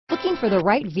Looking for the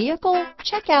right vehicle?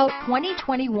 Check out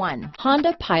 2021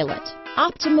 Honda Pilot.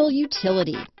 Optimal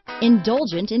utility,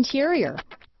 indulgent interior,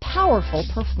 powerful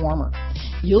performer.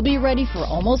 You'll be ready for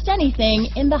almost anything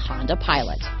in the Honda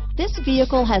Pilot. This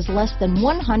vehicle has less than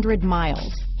 100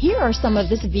 miles. Here are some of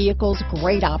this vehicle's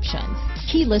great options: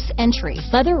 keyless entry,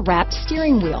 leather-wrapped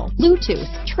steering wheel,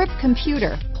 Bluetooth, trip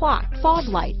computer, clock, fog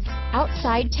lights,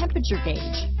 outside temperature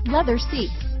gauge, leather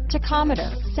seats,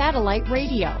 tachometer, satellite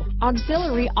radio,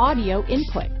 auxiliary audio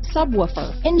input,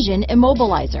 subwoofer, engine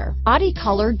immobilizer, body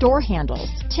color door handles,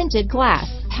 tinted glass,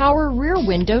 power rear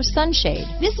window sunshade.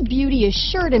 This beauty is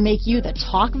sure to make you the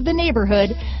talk of the neighborhood,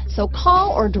 so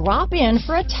call or drop in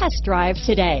for a test drive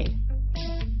today.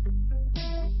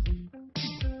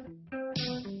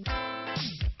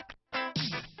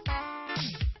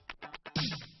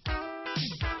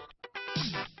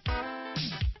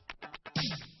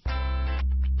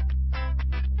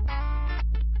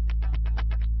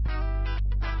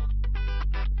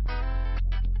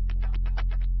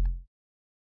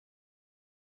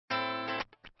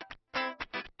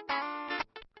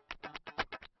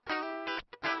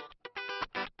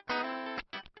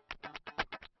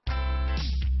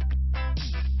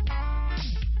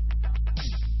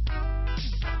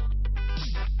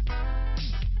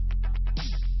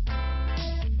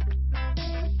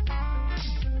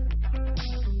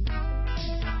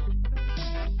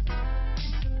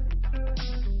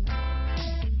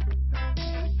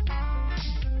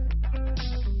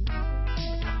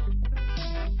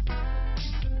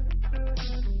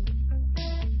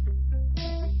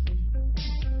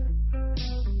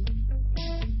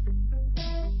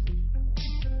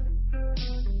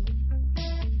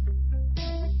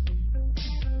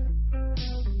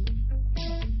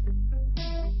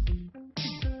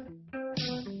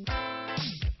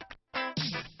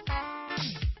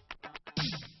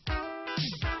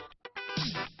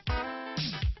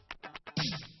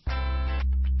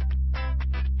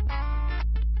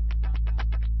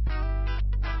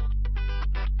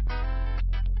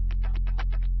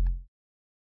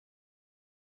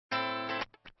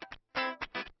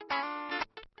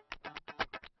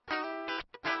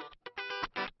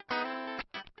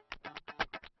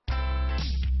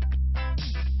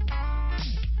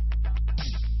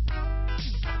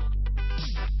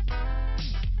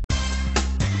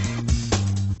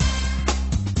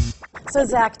 So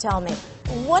Zach, tell me,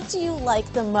 what do you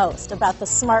like the most about the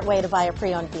smart way to buy a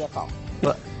pre-owned vehicle?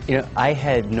 Well, I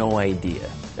had no idea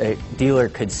a dealer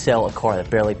could sell a car that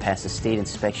barely passed the state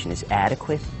inspection is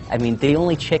adequate. I mean, they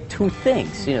only check two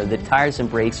things. The tires and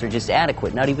brakes are just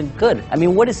adequate, not even good. I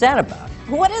mean, what is that about?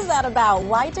 What is that about?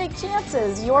 Why take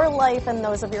chances? Your life and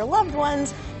those of your loved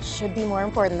ones should be more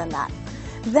important than that.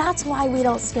 That's why we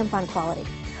don't skimp on quality.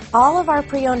 All of our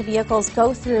pre-owned vehicles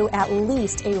go through at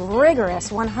least a rigorous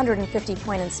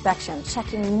 150-point inspection,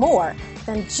 checking more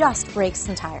than just brakes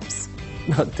and tires.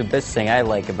 The best thing I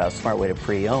like about Smart Way to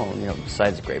Pre-Own,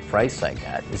 besides the great price I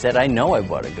got, is that I know I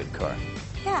bought a good car.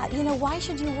 Yeah, why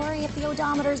should you worry if the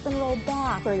odometer's been rolled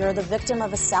back, or you're the victim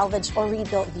of a salvaged or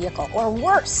rebuilt vehicle, or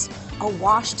worse, a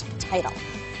washed title?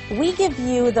 We give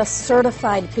you the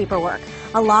certified paperwork,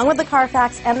 along with the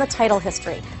Carfax and the title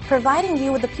history, providing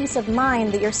you with the peace of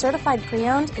mind that your certified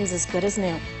pre-owned is as good as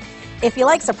new. If you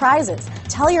like surprises,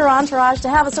 tell your entourage to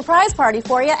have a surprise party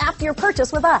for you after your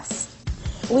purchase with us.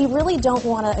 We really don't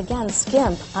want to, again,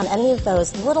 skimp on any of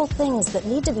those little things that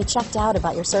need to be checked out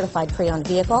about your certified pre-owned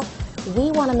vehicle.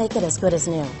 We want to make it as good as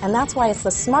new, and that's why it's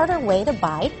the smarter way to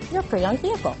buy your pre-owned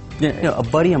vehicle. Yeah, a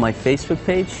buddy on my Facebook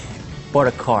page bought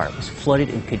a car. It was flooded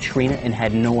in Katrina and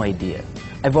had no idea.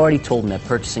 I've already told him that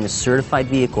purchasing a certified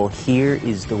vehicle here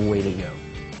is the way to go.